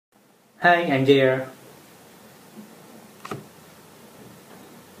Hi, I'm JR.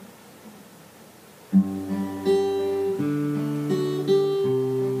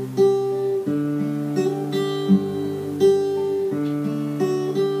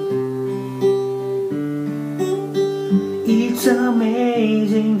 It's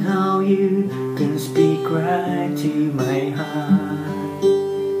amazing how you can speak right to my heart.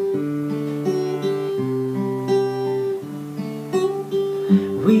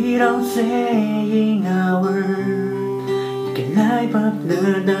 Without saying a word, you can light up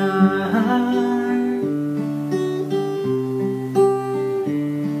the dark.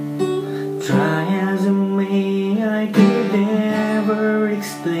 Try as I may, I could never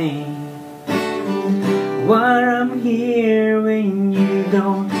explain why I'm here when you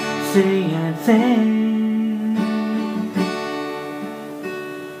don't say a thing.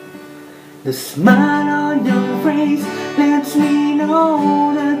 The smile on your face lets me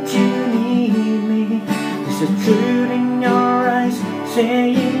know that you need me. There's a truth in your eyes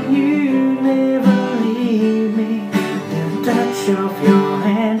saying you never leave me. The touch of your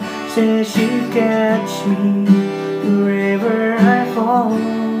hand says you catch me wherever I fall.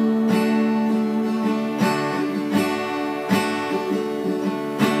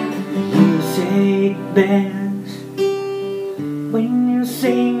 You say it best when you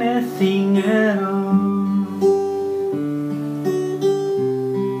say nothing at all.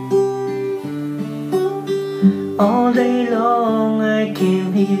 All day long I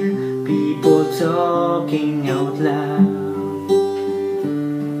can hear people talking out loud.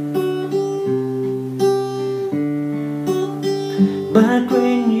 But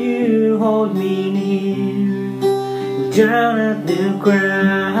when you hold me near, you drown out the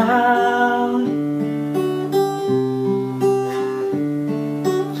crowd.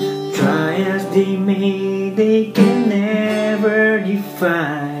 Try as they may, they can never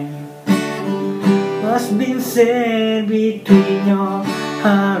define what's been said between your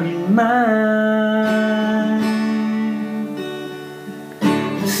heart and mine.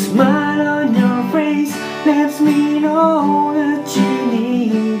 The smile on your face lets me know that you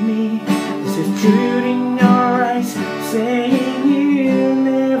need me. There's a truth in your eyes saying you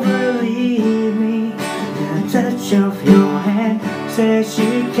never leave me. The touch of your hand says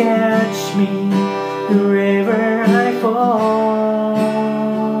you catch me wherever I fall.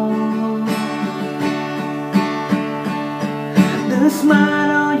 The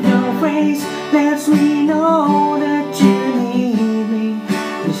smile on your face lets me know that you need me.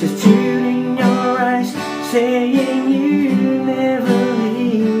 There's a truth in your eyes saying you never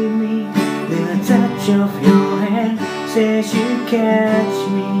leave me. The touch of your hand says you catch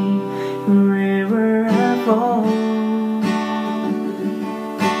me wherever I fall.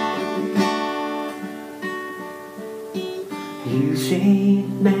 You say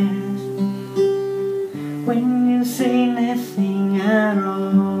it best when you say